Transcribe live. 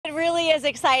is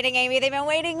exciting, Amy. They've been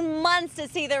waiting months to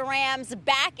see the Rams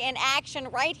back in action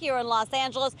right here in Los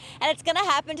Angeles, and it's going to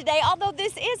happen today, although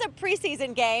this is a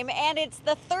preseason game, and it's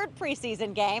the third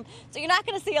preseason game, so you're not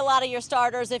going to see a lot of your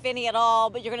starters, if any at all,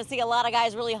 but you're going to see a lot of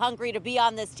guys really hungry to be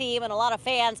on this team and a lot of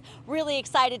fans really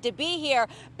excited to be here.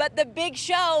 But the big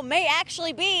show may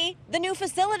actually be the new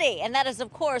facility, and that is,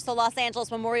 of course, the Los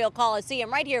Angeles Memorial Coliseum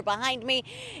right here behind me.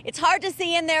 It's hard to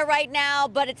see in there right now,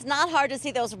 but it's not hard to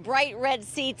see those bright red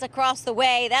seats across the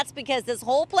way. That's because this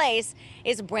whole place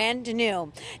is brand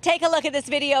new. Take a look at this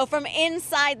video from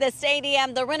inside the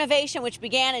stadium. The renovation, which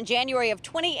began in January of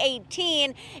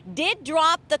 2018, did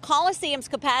drop the Coliseum's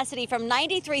capacity from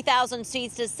 93,000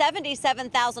 seats to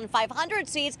 77,500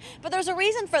 seats, but there's a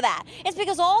reason for that. It's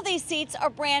because all these seats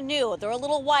are brand new. They're a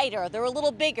little wider, they're a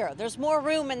little bigger, there's more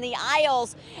room in the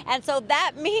aisles, and so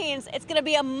that means it's going to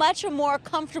be a much more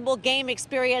comfortable game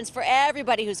experience for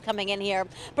everybody who's coming in here.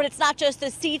 But it's not just the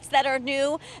seats that are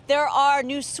new. There are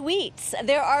new suites.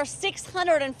 There are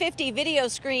 650 video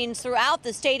screens throughout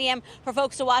the stadium for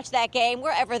folks to watch that game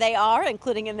wherever they are,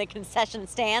 including in the concession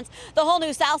stands. The whole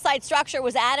new south side structure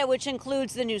was added, which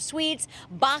includes the new suites,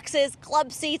 boxes,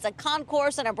 club seats, a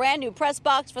concourse, and a brand new press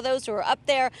box for those who are up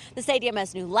there. The stadium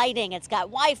has new lighting. It's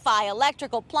got Wi-Fi,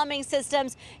 electrical, plumbing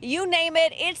systems. You name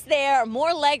it, it's there.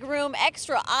 More leg room,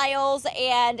 extra aisles,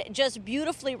 and just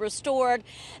beautifully restored.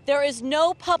 There is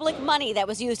no public money that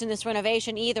was used in this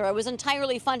renovation either. It was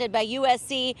entirely funded by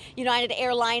USC, United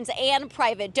Airlines, and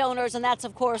private donors, and that's,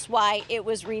 of course, why it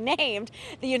was renamed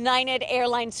the United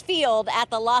Airlines Field at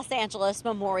the Los Angeles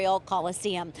Memorial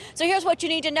Coliseum. So here's what you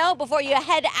need to know before you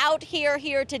head out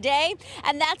here today,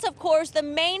 and that's, of course, the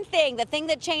main thing. The thing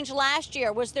that changed last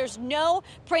year was there's no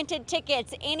printed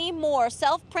tickets anymore,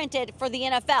 self-printed for the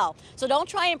NFL. So don't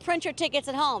try and print your tickets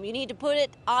at home. You need to put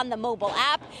it on the mobile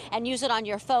app and use it on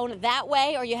your phone that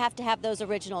way, or you have to have those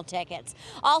original tickets.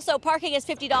 Also, parking is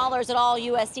 $50 at all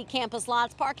USC campus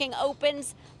lots. Parking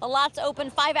opens, the lots open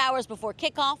 5 hours before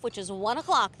kickoff, which is 1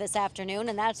 o'clock this afternoon,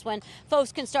 and that's when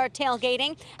folks can start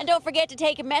tailgating. And don't forget to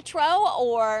take Metro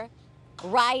or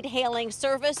ride-hailing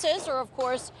services, or of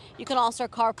course, you can also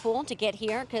carpool to get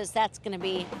here because that's going to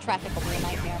be, traffic will be a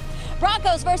nightmare.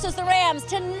 Broncos versus the Rams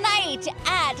tonight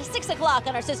at 6 o'clock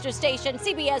on our sister station,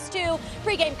 CBS 2.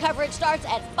 Pre-game coverage starts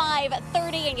at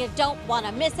 5:30, and you don't want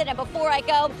to miss it. And before I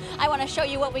go, I want to show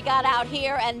you what we got out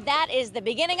here, and that is the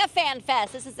beginning of Fan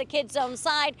Fest. This is the Kids Zone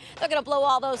side. They're going to blow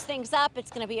all those things up.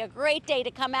 It's going to be a great day to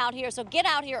come out here, so get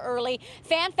out here early.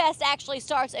 Fan Fest actually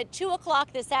starts at 2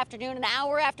 o'clock this afternoon, an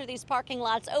hour after these parking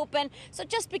lots open. So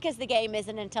just because the game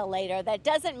isn't until later, that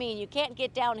doesn't mean you can't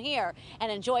get down here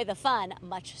and enjoy the fun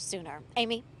much sooner.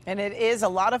 Amy? And it is a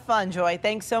lot of fun, Joy.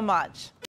 Thanks so much.